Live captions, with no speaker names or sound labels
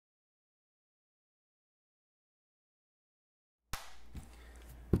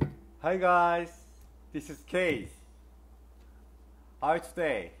Hi guys, this is Kage. How are you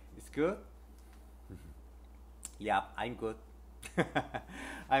today? It's good? Yeah, I'm good.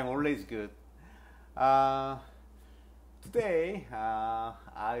 I'm always good. Uh, Today,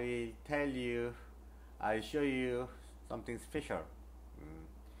 I will I'll show you something special. Mm,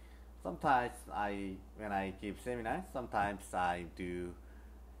 Sometimes when I give seminars, sometimes I do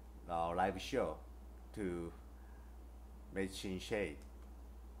live show to matching shade.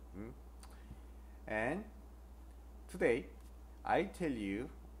 Mm. And today, I tell you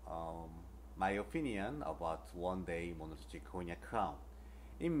um, my opinion about one-day monozirconia crown.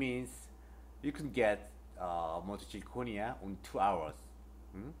 It means you can get monozirconia in 2 hours.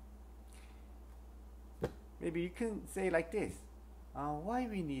 Hmm? Maybe you can say like this: why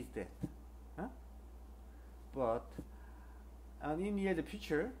we need that? Huh? But in the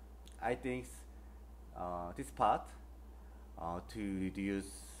future, I think this part to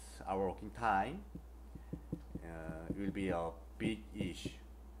reduce our working time will be a big issue.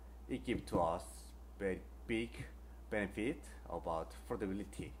 It gives to us very big benefit about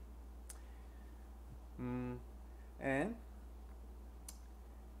affordability. And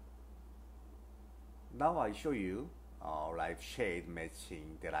now I show you live shade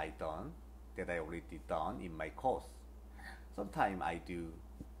matching that I already done in my course. Sometimes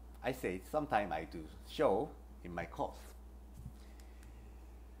sometimes I do show in my course.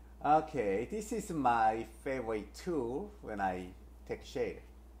 Okay, this is my favorite tool when I take shade.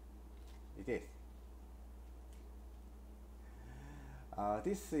 It is.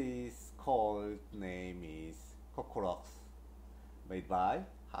 This is called name is Cockroach, made by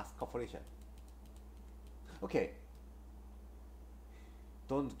Haas Corporation. Okay,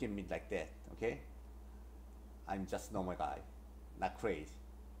 don't give me like that. Okay, I'm just normal guy, not crazy.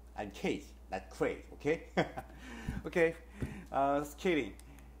 I'm Kage, not crazy. Okay, okay. Kidding.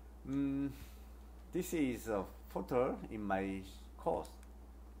 This is a photo in my course.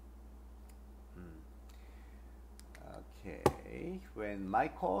 Okay, when my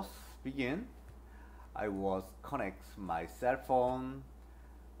course began, I was connect my cell phone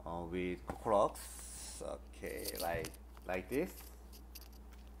with clocks. Okay, like this,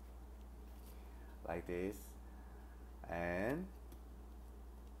 and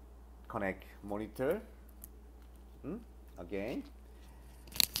connect monitor again,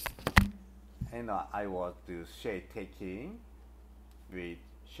 and I was do shade taking with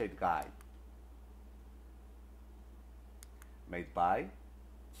shade guide made by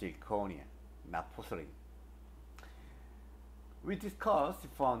zirconia, not porcelain. We discussed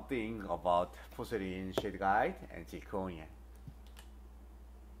fun things about porcelain shade guide and zirconia.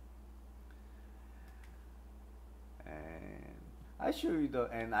 And I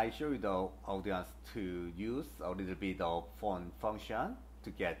show you the audience to use a little bit of fun function to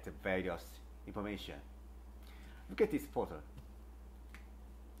get various information. Look at this photo.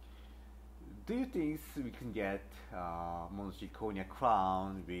 Do you think we can get monozirconia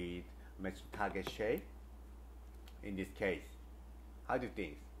crown with matching target shade? In this case, how do you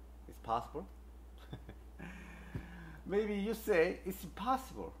think? It's possible? Maybe you say it's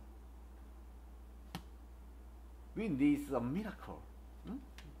impossible. We need a miracle.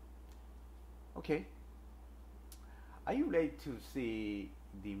 Okay. Are you ready to see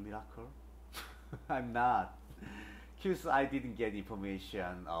the miracle? I'm not, because I didn't get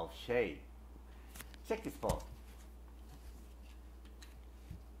information of shade. Check this photo.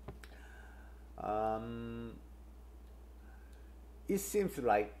 It seems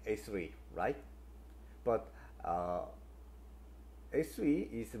like A3, right? But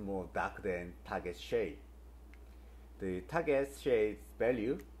A3 is more dark than target shade. The target shade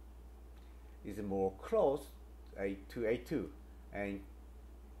value is more close to A2, and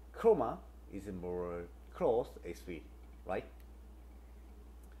chroma is more close A3, right?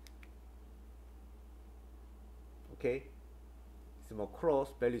 Okay, it's more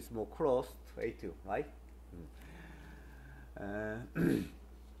close, value is more close to A2, right?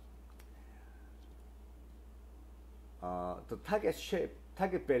 The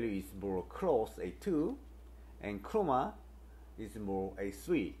target value is more close A2, and chroma is more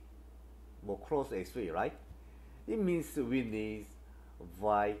A3, more close A3, right? It means we need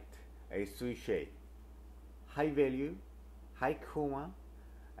white A3 shade, high value, high chroma,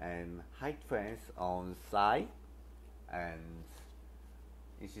 and high trans on side and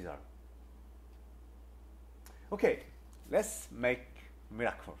incisor. Okay, let's make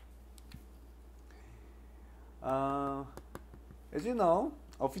miracle. As you know,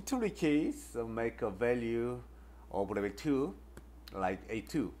 officially keys make a value of level 2 like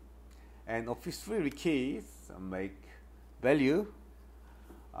A2, and officially keys make value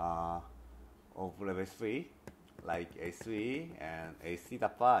uh, of level 3, like A3 and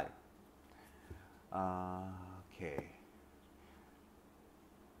AC.5. Okay.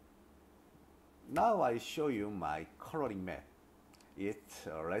 Now I show you my coloring map. It's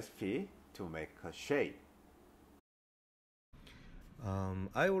a recipe to make a shape.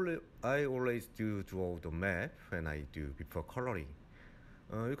 I always do draw the map when I do before coloring.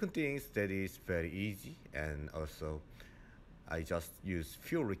 You can think that is very easy, and also I just use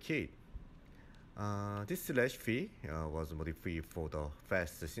few liquid. This recipe was modified for the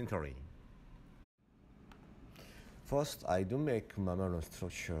fast sintering. First, I do make mammalian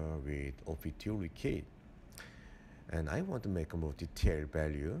structure with OP2 liquid, and I want to make a more detailed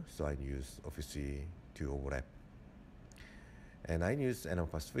value, so I use OPC to overlap. And I use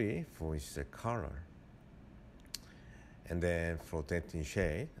NM+3 for its color. And then for denting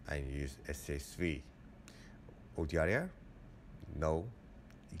shade, I use SA3. OD area? No,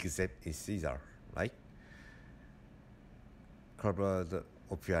 except in Caesar, right? Covered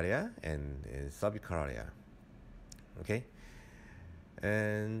OP area and cervical area. Okay?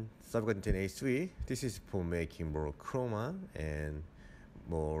 And subcontinent A3, this is for making more chroma and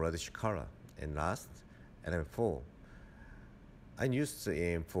more reddish color. And last, NM4. I used the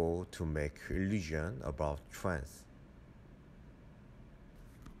AM4 to make illusion about trans.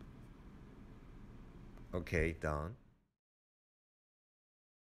 Okay, done.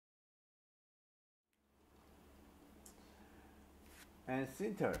 And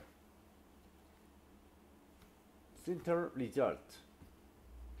sinter result.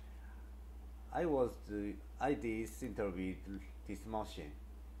 I did sinter with this machine.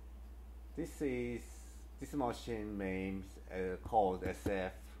 This machine names called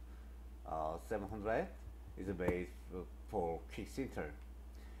SF 700 is a base for quick sinter,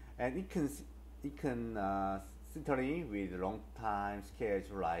 and it can sintering with long time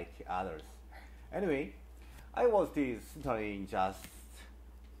schedule like others. Anyway, I was this sintering just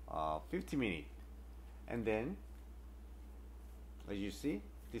 50 minutes, and then as you see,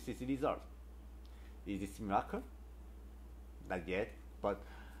 this is the result. Is it miracle? Not yet, but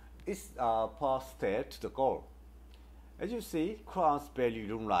it's a first step to the goal. As you see, crown's value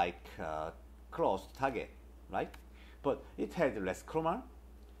look like close to target, right? But it has less chroma,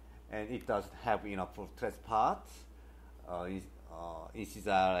 and it doesn't have enough trace parts in incisor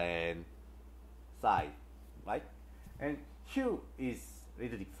and side, right? And hue is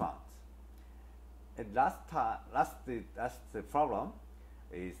little different. And last the problem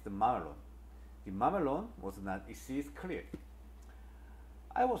is the mamelon. The mamelon was not easy clear.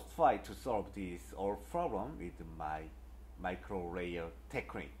 I was trying to solve this old problem with my micro layer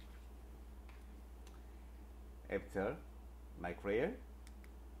technique. After micro layer,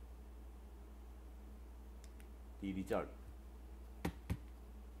 the result.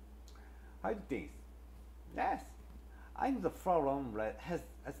 How do you think? Yes, I know the problem has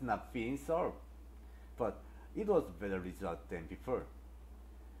not been solved, but it was better result than before.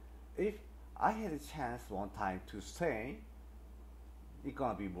 If I had a chance one time to say it's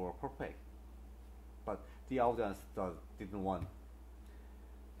gonna be more perfect, but the audience didn't want.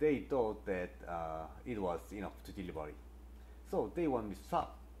 They thought that it was enough to deliver it, so they want me to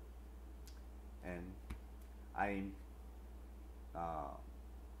stop. And I'm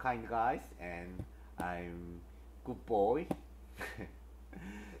kind guys, and I'm good boy,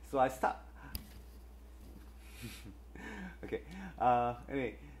 so I stop. Okay.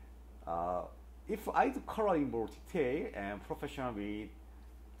 Anyway, if I do color in more detail and professional with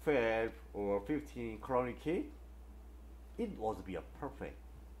 12 or 15 coloring kit, it would be a perfect.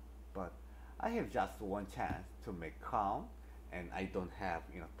 But I have just one chance to make count, and I don't have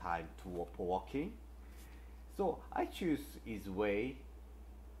enough time for working. So I choose easy way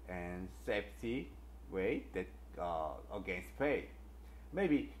and safety way that against pay.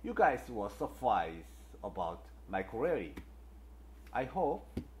 Maybe you guys were surprised about my query. I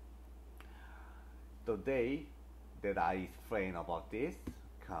hope the day that I explain about this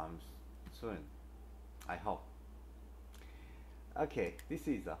comes soon. I hope. Okay, this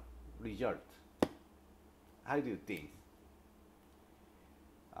is a result. How do you think?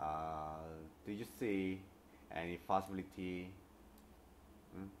 Do you see any possibility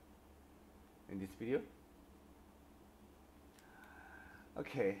in this video?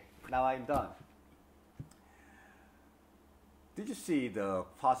 Okay, now I'm done. Did you see the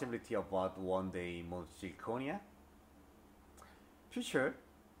possibility about one day more zirconia? Future,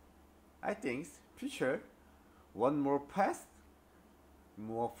 I think future, one more path,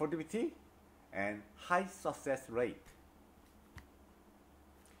 more affordability, and high success rate.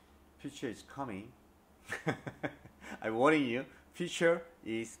 Future is coming. I'm warning you, future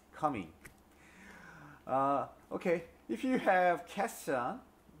is coming. Okay, if you have question,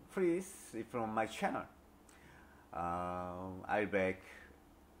 please from my channel. I'll back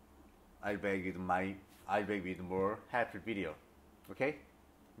with more helpful video. Okay,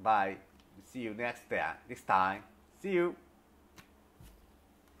 bye. See you next time. See you.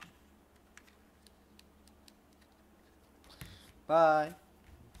 Bye.